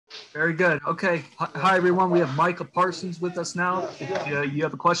Very good. Okay. Hi, everyone. We have Micah Parsons with us now. If you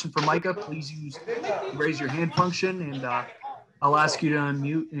have a question for Micah, please use the raise your hand function, and I'll ask you to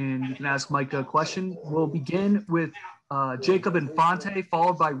unmute, and you can ask Micah a question. We'll begin with Jacob Infante,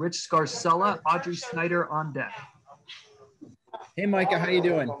 followed by Rich Scarcella, Audrey Snyder on deck. Hey, Micah, how you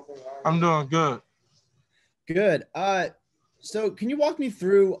doing? I'm doing good. Good. So can you walk me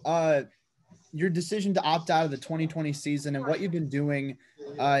through your decision to opt out of the 2020 season and what you've been doing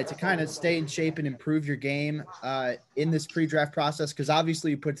to kind of stay in shape and improve your game in this pre-draft process? Because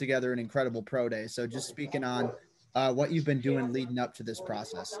obviously you put together an incredible pro day. So just speaking on what you've been doing leading up to this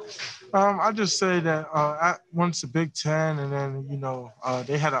process. I just say that once the Big Ten, and then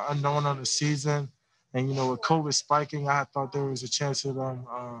they had an unknown on the season, and with COVID spiking, I thought there was a chance of them,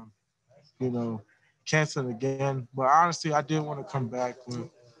 canceling again. But honestly, I did want to come back, but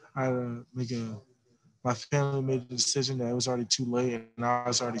I had to my family made the decision that it was already too late, and I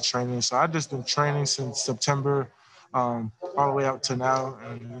was already training. So I just been training since September, all the way up to now,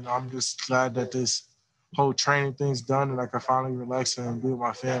 and I'm just glad that this whole training thing's done, and I can finally relax and be with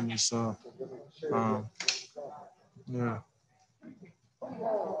my family. So, yeah.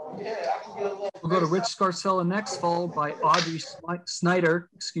 We'll go to Rich Scarcella next, followed by Audrey Snyder,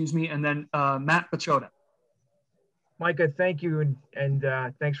 and then Matt Pachota. Micah, thank you, and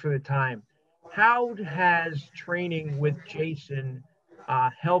thanks for the time. How has training with Jason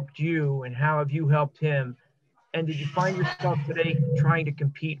helped you, and how have you helped him? And did you find yourself today trying to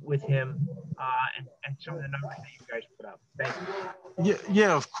compete with him and some of the numbers that you guys put up? Thank you.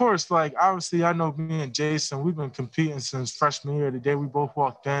 Yeah, of course. Like, obviously, I know me and Jason, we've been competing since freshman year. The day we both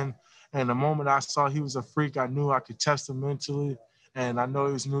walked in, and the moment I saw he was a freak, I knew I could test him mentally, and I know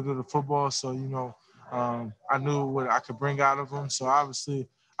he was new to the football, so, I knew what I could bring out of him. So, obviously,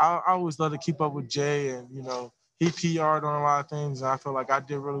 I always love to keep up with Jay, and, he PR'd on a lot of things, and I felt like I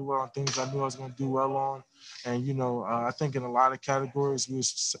did really well on things I knew I was going to do well on. And, I think in a lot of categories we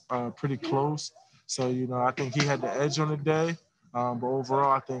was pretty close. So, I think he had the edge on the day. But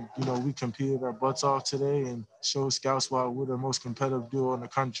overall, I think, we competed our butts off today and showed scouts why we're the most competitive duo in the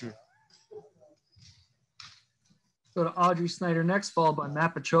country. Go to Audrey Snyder next, followed by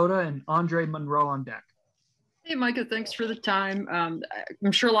Matt Pachota and Andre Monroe on deck. Hey, Micah, thanks for the time.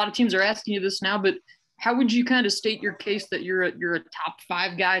 I'm sure a lot of teams are asking you this now, but how would you kind of state your case that you're a top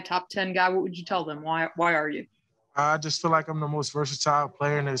 5 guy, top 10 guy? What would you tell them? Why are you? I just feel like I'm the most versatile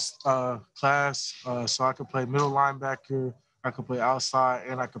player in this class. So I could play middle linebacker, I could play outside,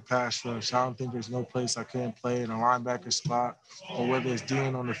 and I could pass rush. I don't think there's no place I can't play in a linebacker spot, or whether it's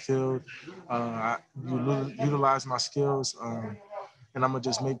DN on the field. I utilize my skills, and I'm going to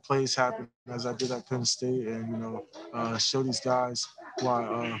just make plays happen as I did at Penn State, and, show these guys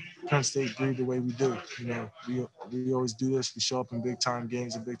why Penn State breathe the way we do. We always do this. We show up in big-time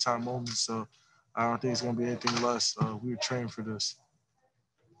games and big-time moments, so I don't think it's going to be anything less. We were trained for this.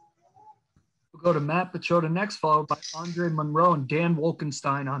 We'll go to Matt Pachota next, followed by Andre Monroe and Dan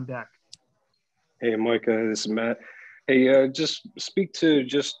Wolkenstein on deck. Hey, Micah, this is Matt. Hey, just speak to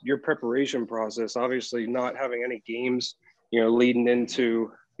just your preparation process. Obviously, not having any games, leading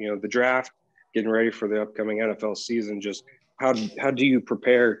into, the draft, getting ready for the upcoming NFL season. Just how do you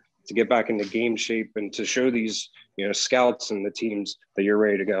prepare to get back into game shape and to show these, scouts and the teams that you're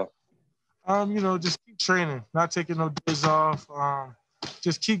ready to go? Just keep training, not taking no days off.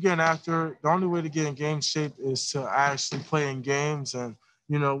 Just keep getting after it. The only way to get in game shape is to actually play in games. And,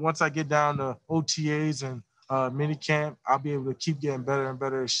 once I get down to OTAs and mini camp, I'll be able to keep getting better and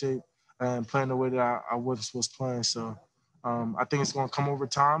better in shape and playing the way that I was playing. So I think it's going to come over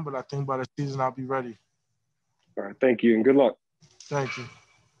time, but I think by the season I'll be ready. All right. Thank you, and good luck. Thank you.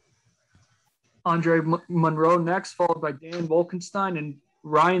 Andre Monroe next, followed by Dan Wolkenstein and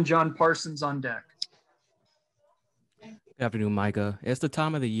Ryan John Parsons on deck. Good afternoon, Micah. It's the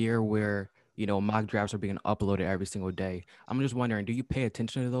time of the year where, mock drafts are being uploaded every single day. I'm just wondering, do you pay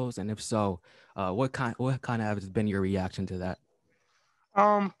attention to those? And if so, what kind of has been your reaction to that?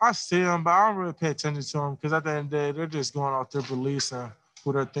 I see them, but I don't really pay attention to them because at the end of the day, they're just going off their beliefs and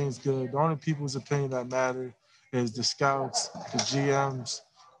who their thing's good. The only people's opinion that matter is the scouts, the GMs,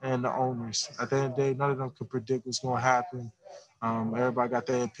 and the owners. At the end of the day, none of them can predict what's going to happen. Everybody got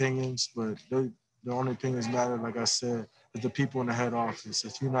their opinions, but the only opinions matter, like I said, is the people in the head office.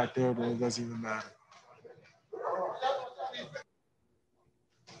 If you're not there, then it doesn't even matter.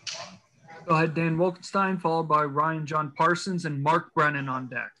 Go ahead, Dan Wolkenstein, followed by Ryan John Parsons and Mark Brennan on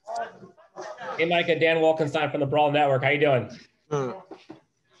deck. Hey, Micah, Dan Wolkenstein from the Brawl Network. How you doing? Good.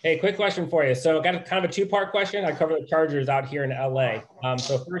 Hey, quick question for you. So got kind of a 2-part question. I cover the Chargers out here in LA.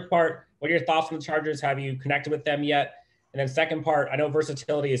 So first part, what are your thoughts on the Chargers? Have you connected with them yet? And then second part, I know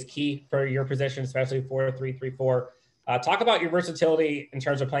versatility is key for your position, especially 4-3-3-4. Talk about your versatility in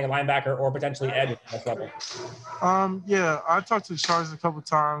terms of playing a linebacker or potentially edge at this level. Yeah, I talked to Charles a couple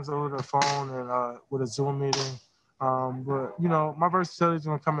times over the phone and with a Zoom meeting. But, my versatility is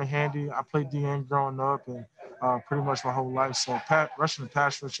going to come in handy. I played DN growing up and pretty much my whole life. So rushing the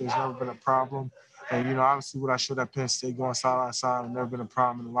pass rusher has never been a problem. And, obviously what I showed at Penn State going sideline side has never been a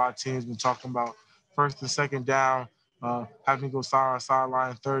problem. And a lot of teams been talking about first and second down, have me go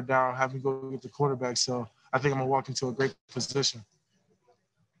sideline, third down, have me go get the quarterback. So I think I'm going to walk into a great position.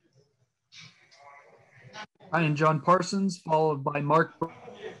 Ryan John Parsons, followed by Mark.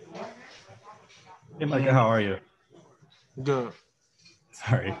 Hey, Micah, how are you? Good.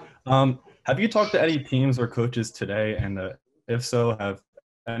 Sorry. Have you talked to any teams or coaches today? And if so, have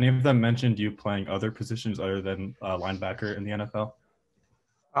any of them mentioned you playing other positions other than linebacker in the NFL?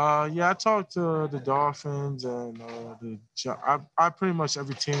 Yeah, I talked to the Dolphins and I pretty much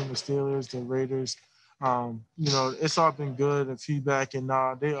every team, the Steelers, the Raiders. It's all been good and feedback, and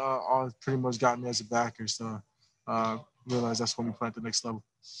they all pretty much got me as a backer. So realize that's when we play at the next level.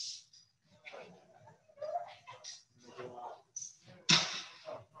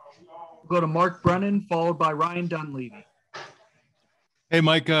 We'll go to Mark Brennan, followed by Ryan Dunleavy. Hey,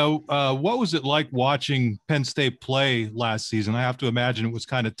 Micah, what was it like watching Penn State play last season? I have to imagine it was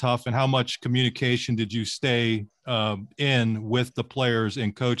kind of tough. And how much communication did you stay in with the players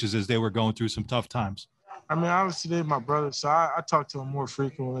and coaches as they were going through some tough times? I mean, obviously, they're my brother, so I talk to them more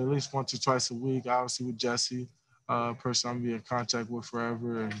frequently, at least once or twice a week. Obviously, with Jesse, person I'm be in contact with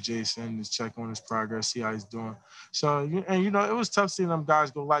forever, and Jason, just check on his progress, see how he's doing. So, it was tough seeing them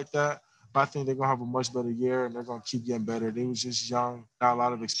guys go like that. But I think they're going to have a much better year, and they're going to keep getting better. They was just young, not a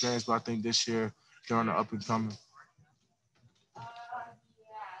lot of experience, but I think this year they're on the up and coming.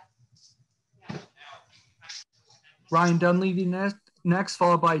 Ryan Dunleavy next,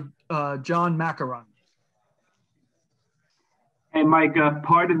 followed by John Macaron. Hey, Micah,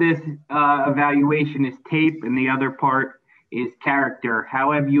 part of this evaluation is tape, and the other part is character.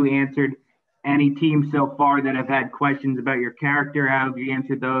 How have you answered any teams so far that have had questions about your character? How have you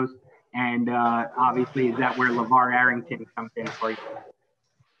answered those? And obviously, is that where LeVar Arrington comes in for you?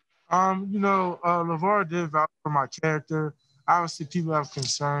 LeVar did vouch for my character. Obviously, people have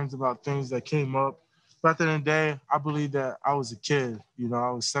concerns about things that came up. But at the end of the day, I believe that I was a kid.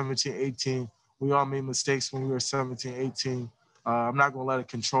 I was 17, 18. We all made mistakes when we were 17, 18. I'm not going to let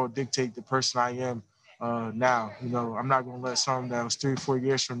it dictate the person I am now. I'm not going to let something that was 3 or 4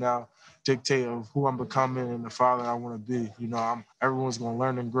 years from now dictate of who I'm becoming and the father I want to be. Everyone's going to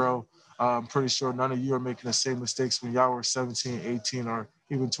learn and grow. I'm pretty sure none of you are making the same mistakes when y'all were 17, 18, or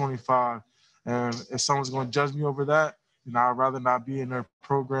even 25. And if someone's going to judge me over that, I'd rather not be in their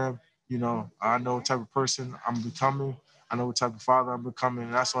program. I know what type of person I'm becoming. I know what type of father I'm becoming,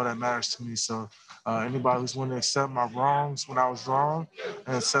 and that's all that matters to me. So anybody who's willing to accept my wrongs when I was wrong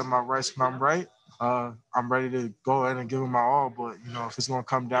and accept my rights when I'm right, I'm ready to go in and give them my all. But, if it's going to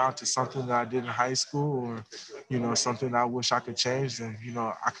come down to something that I did in high school or, something that I wish I could change, then,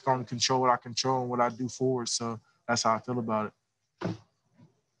 I can only control what I control and what I do forward. So that's how I feel about it.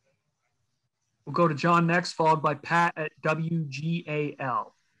 We'll go to John next, followed by Pat at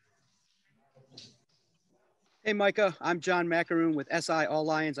WGAL. Hey, Micah, I'm John Macaroon with SI All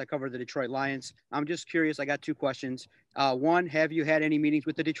Lions. I cover the Detroit Lions. I'm just curious. I got 2 questions. One, have you had any meetings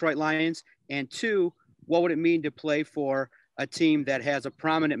with the Detroit Lions? And 2, what would it mean to play for a team that has a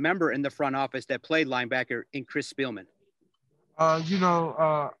prominent member in the front office that played linebacker in Chris Spielman? I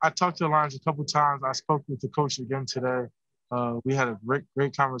talked to the Lions a couple of times. I spoke with the coach again today. We had a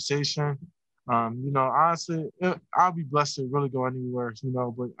great conversation. Honestly, I'll be blessed to really go anywhere,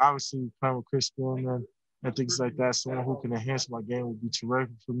 but obviously playing with Chris Spielman and things like that, someone who can enhance my game would be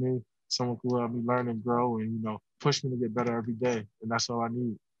terrific for me. Someone who will help me learn and grow and, push me to get better every day. And that's all I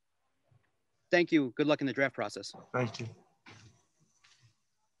need. Thank you. Good luck in the draft process. Thank you.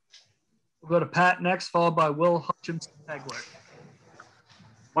 We'll go to Pat next, followed by Will Hutchinson-Hegler.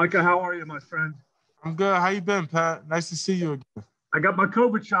 Micah, how are you, my friend? I'm good. How you been, Pat? Nice to see you again. I got my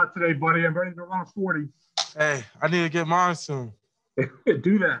COVID shot today, buddy. I'm ready to run 40. Hey, I need to get mine soon.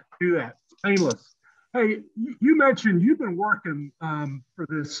 Do that. Painless. Hey, you mentioned you've been working for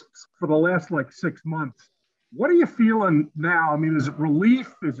the last 6 months. What are you feeling now? I mean, is it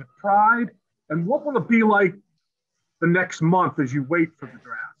relief? Is it pride? And what will it be like the next month as you wait for the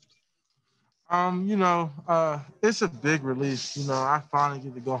draft? It's a big relief. I finally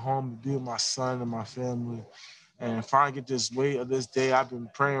get to go home and be with my son and my family and finally get this weight of this day I've been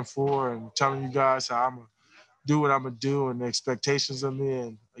praying for and telling you guys how I'm going to do what I'm going to do and the expectations of me.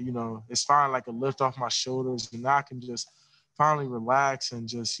 And, it's finally like a lift off my shoulders. And now I can just finally relax and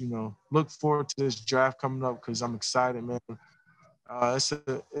just, look forward to this draft coming up because I'm excited, man. It's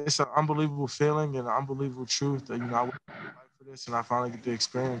an unbelievable feeling and an unbelievable truth that, I worked my life for this and I finally get to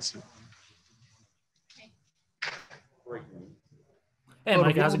experience it. Hey,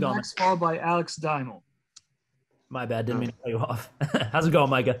 Mike, how's it going? Next, followed by Alex Dymel. My bad, didn't mean to cut you off. How's it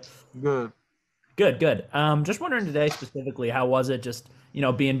going, Micah? Good. Good. Just wondering today specifically, how was it just,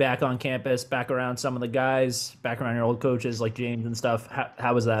 being back on campus, back around some of the guys, back around your old coaches like James and stuff?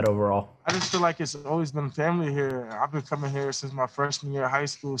 How was that overall? I just feel like it's always been family here. I've been coming here since my freshman year of high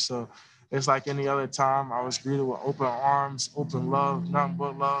school, so it's like any other time. I was greeted with open arms, open love, nothing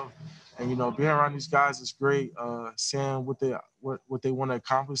but love. And, being around these guys is great, seeing what they want to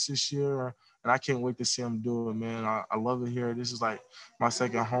accomplish this year. And I can't wait to see them do it, man. I love it here. This is like my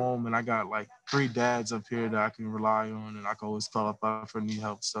second home, and I got like 3 dads up here that I can rely on, and I can always call up if I need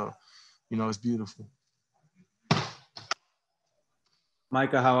help. So, it's beautiful.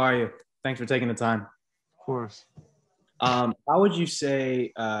 Micah, how are you? Thanks for taking the time. Of course. How would you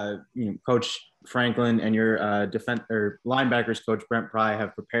say, Coach Franklin and your linebackers coach Brent Pry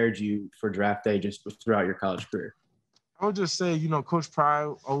have prepared you for draft day just throughout your college career? I would just say, Coach Pry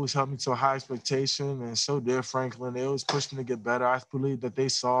always held me to a high expectation, and so did Franklin. They always pushed me to get better. I believe that they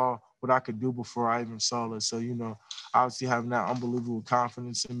saw what I could do before I even saw it. So, obviously having that unbelievable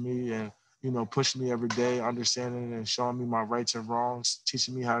confidence in me and, pushing me every day, understanding and showing me my rights and wrongs,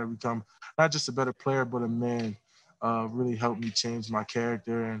 teaching me how to become not just a better player, but a man, really helped me change my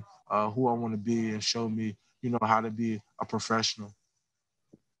character and who I want to be and show me, how to be a professional.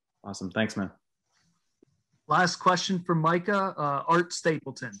 Awesome. Thanks, man. Last question for Micah, Art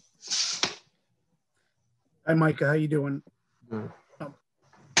Stapleton. Hi, Micah. How you doing? Good.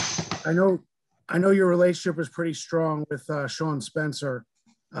 I know your relationship is pretty strong with Sean Spencer.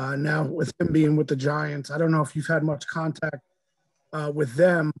 Now with him being with the Giants, I don't know if you've had much contact with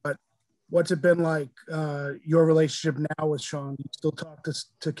them, but what's it been like, your relationship now with Sean? Do you still talk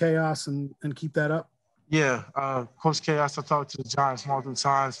to Chaos and keep that up? Yeah. Coach Chaos, I talked to the Giants multiple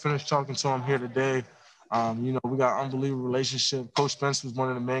times, finished talking to him here today. We got an unbelievable relationship. Coach Spencer was one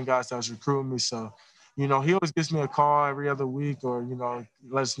of the main guys that was recruiting me. So, he always gives me a call every other week or,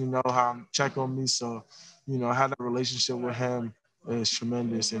 lets me know how I'm checking on me. So, I had that relationship with him is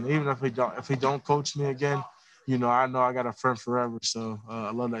tremendous. And even if he don't coach me again, I know I got a friend forever. So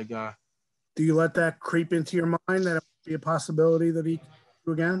I love that guy. Do you let that creep into your mind that it would be a possibility that he could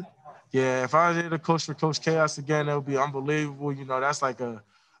do again? Yeah, if I was able to coach for Coach Chaos again, it would be unbelievable. That's like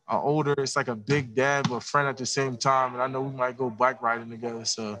it's like a big dad, but friend at the same time. And I know we might go bike riding together.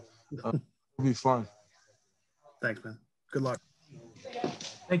 So it'll be fun. Thanks, man. Good luck.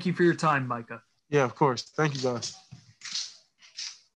 Thank you for your time, Micah. Yeah, of course. Thank you, guys.